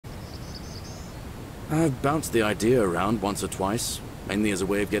I've bounced the idea around once or twice, mainly as a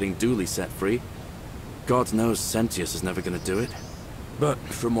way of getting Dooley set free. God knows Sentius is never going to do it. But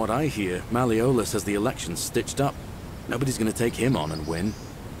from what I hear, Malleolus has the election stitched up. Nobody's going to take him on and win.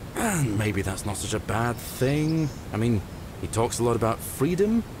 And maybe that's not such a bad thing. I mean, he talks a lot about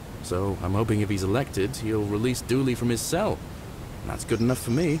freedom, so I'm hoping if he's elected, he'll release Dooley from his cell. That's good enough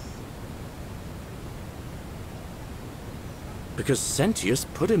for me. Because Sentius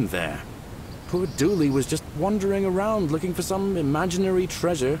put him there. Poor Dooley was just wandering around looking for some imaginary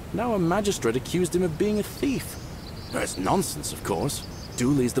treasure. Now a magistrate accused him of being a thief. That's nonsense, of course.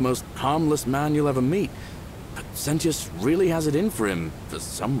 Dooley's the most harmless man you'll ever meet. But Sentius really has it in for him, for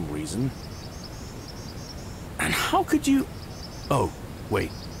some reason. And how could you... Oh,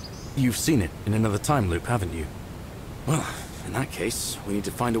 wait. You've seen it in another time loop, haven't you? Well, in that case, we need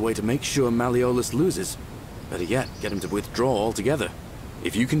to find a way to make sure Malleolus loses. Better yet, get him to withdraw altogether.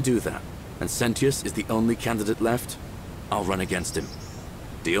 If you can do that, and Sentius is the only candidate left, I'll run against him.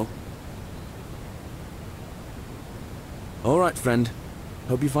 Deal? All right, friend.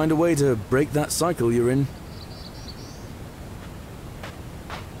 Hope you find a way to break that cycle you're in.